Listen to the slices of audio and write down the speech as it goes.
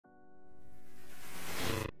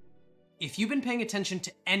If you've been paying attention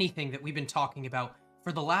to anything that we've been talking about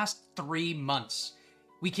for the last 3 months,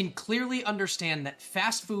 we can clearly understand that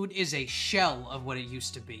fast food is a shell of what it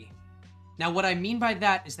used to be. Now, what I mean by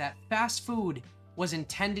that is that fast food was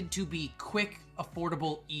intended to be quick,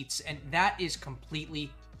 affordable eats, and that is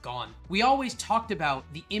completely gone. We always talked about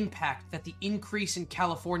the impact that the increase in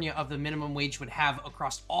California of the minimum wage would have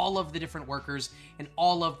across all of the different workers and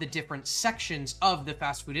all of the different sections of the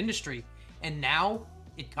fast food industry, and now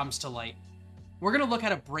it comes to light. We're going to look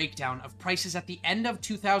at a breakdown of prices at the end of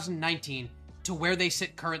 2019 to where they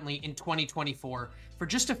sit currently in 2024 for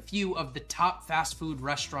just a few of the top fast food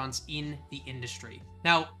restaurants in the industry.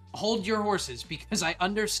 Now, hold your horses, because I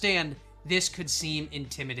understand this could seem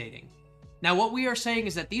intimidating. Now, what we are saying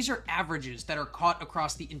is that these are averages that are caught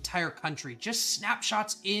across the entire country, just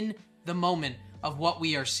snapshots in the moment of what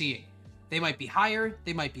we are seeing. They might be higher,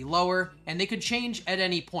 they might be lower, and they could change at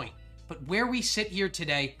any point. But where we sit here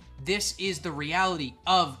today, this is the reality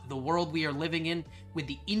of the world we are living in with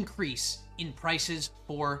the increase in prices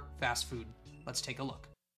for fast food. Let's take a look.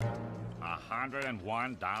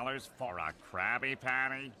 $101 for a Krabby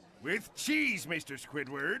Patty? With cheese, Mr.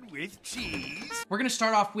 Squidward, with cheese. We're going to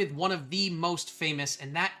start off with one of the most famous,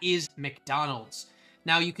 and that is McDonald's.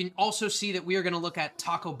 Now, you can also see that we are going to look at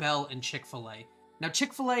Taco Bell and Chick-Fil-A. Now,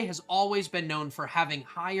 Chick-Fil-A has always been known for having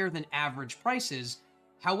higher than average prices.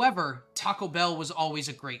 However, Taco Bell was always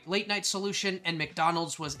a great late-night solution, and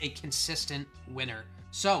McDonald's was a consistent winner.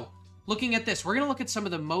 So, looking at this, we're going to look at some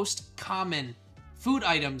of the most common food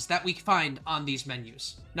items that we find on these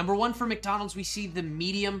menus. Number one for McDonald's, we see the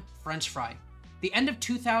medium French fry. The end of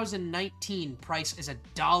 2019 price is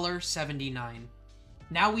 $1.79.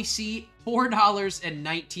 Now we see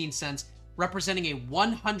 $4.19, representing a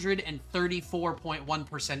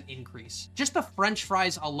 134.1% increase. Just the French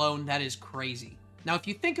fries alone, that is crazy. Now, if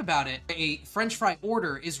you think about it, a French fry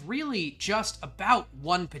order is really just about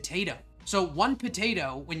one potato. So one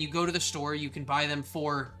potato, when you go to the store, you can buy them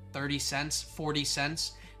for 30 cents, 40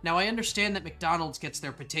 cents. Now, I understand that McDonald's gets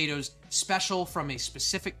their potatoes special from a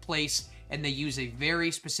specific place, and they use a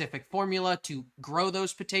very specific formula to grow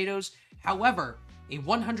those potatoes. However, a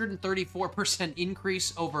 134%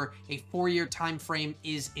 increase over a 4-year time frame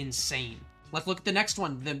is insane. Let's look at the next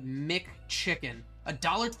one, the McChicken.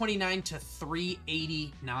 $1.29 to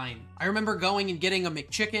 $3.89. I remember going and getting a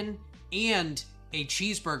McChicken and a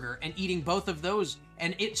cheeseburger and eating both of those,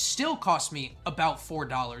 and it still cost me about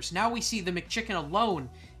 $4. Now we see the McChicken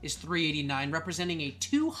alone is $3.89, representing a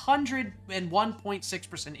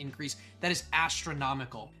 201.6% increase. That is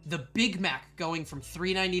astronomical. The Big Mac going from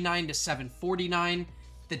 $3.99 to $7.49,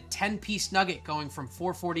 the 10-piece nugget going from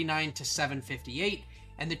 $4.49 to $7.58,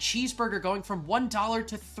 and the cheeseburger going from $1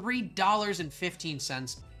 to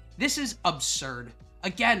 $3.15. This is absurd.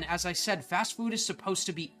 Again, as I said, fast food is supposed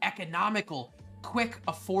to be economical, quick,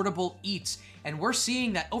 affordable eats, and we're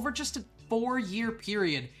seeing that over just a 4-year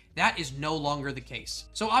period, that is no longer the case.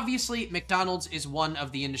 So obviously, McDonald's is one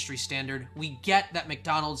of the industry standard. We get that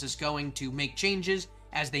McDonald's is going to make changes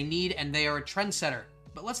as they need, and they are a trendsetter.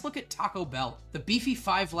 But let's look at Taco Bell. The beefy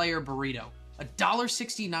 5-layer burrito,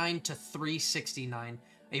 $1.69 to $3.69,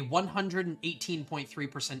 a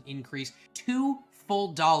 118.3% increase, $2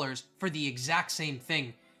 full for the exact same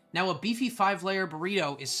thing. Now, a beefy 5-layer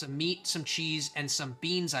burrito is some meat, some cheese, and some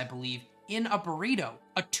beans, I believe, in a burrito.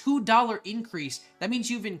 A $2 increase, that means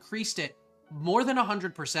you've increased it more than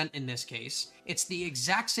 100% in this case. It's the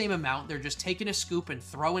exact same amount. They're just taking a scoop and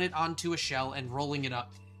throwing it onto a shell and rolling it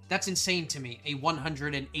up. That's insane to me, a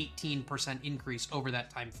 118% increase over that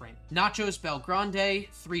time frame. Nachos Bel Grande,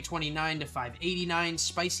 $3.29 to $5.89.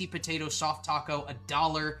 Spicy potato soft taco,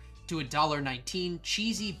 $1 to $1.19.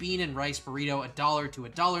 Cheesy bean and rice burrito, $1 to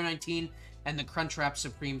 $1.19. And the Crunchwrap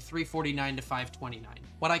Supreme, $3.49 to $5.29.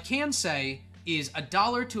 What I can say is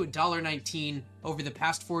 $1 to $1.19 over the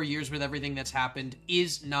past 4 years with everything that's happened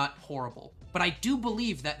is not horrible. But I do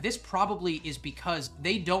believe that this probably is because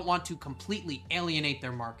they don't want to completely alienate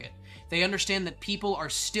their market. They understand that people are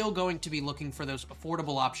still going to be looking for those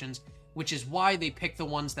affordable options, which is why they pick the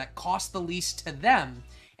ones that cost the least to them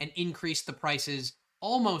and increase the prices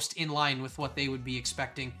almost in line with what they would be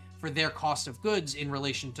expecting for their cost of goods in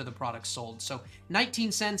relation to the products sold. So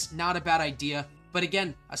 19 cents, not a bad idea. But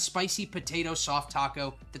again, a spicy potato soft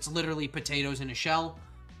taco that's literally potatoes in a shell,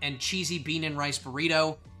 and cheesy bean and rice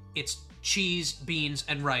burrito, it's cheese, beans,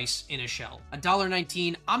 and rice in a shell.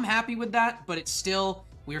 $1.19, I'm happy with that, but it's still,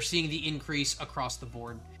 we're seeing the increase across the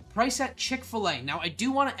board. Price at Chick-Fil-A. Now, I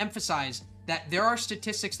do want to emphasize that there are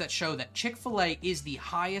statistics that show that Chick-Fil-A is the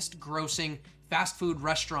highest grossing fast food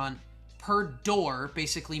restaurant per door,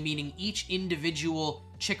 basically meaning each individual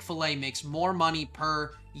Chick-Fil-A makes more money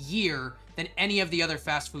per year than any of the other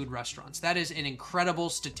fast food restaurants. That is an incredible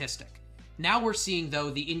statistic. Now we're seeing,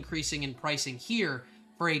 though, the increasing in pricing here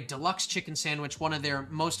for a deluxe chicken sandwich, one of their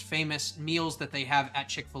most famous meals that they have at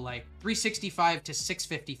Chick-fil-A. $3.65 to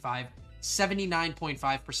 $6.55,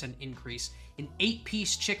 79.5% increase. An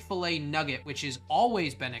 8-piece Chick-fil-A nugget, which has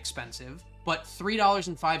always been expensive, but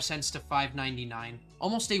 $3.05 to $5.99,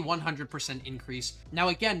 almost a 100% increase. Now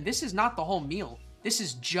again, this is not the whole meal. This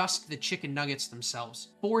is just the chicken nuggets themselves.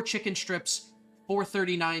 4 chicken strips,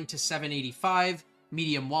 $4.39 to $7.85,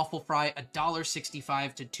 medium waffle fry,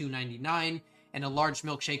 $1.65 to $2.99, and a large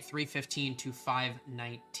milkshake, $3.15 to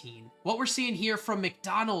 $5.19. What we're seeing here from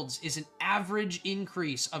McDonald's is an average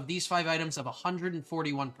increase of these 5 items of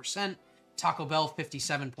 141%, Taco Bell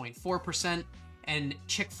 57.4%, and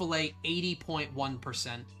Chick-fil-A 80.1%.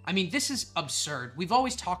 I mean, this is absurd. We've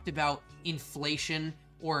always talked about inflation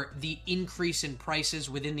or the increase in prices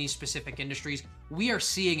within these specific industries. We are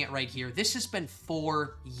seeing it right here. This has been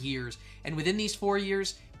 4 years, and within these 4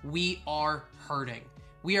 years, we are hurting.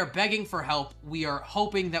 We are begging for help. We are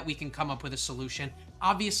hoping that we can come up with a solution.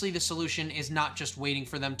 Obviously, the solution is not just waiting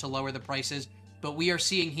for them to lower the prices, but we are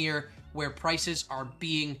seeing here where prices are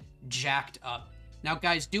being jacked up. Now,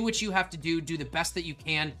 guys, do what you have to do the best that you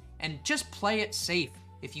can, and just play it safe.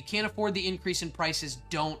 If you can't afford the increase in prices,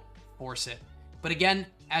 don't force it. But again,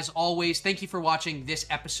 as always, thank you for watching this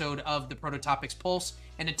episode of the Prototopics Pulse,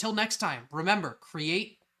 and until next time, remember,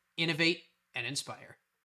 create, innovate, and inspire.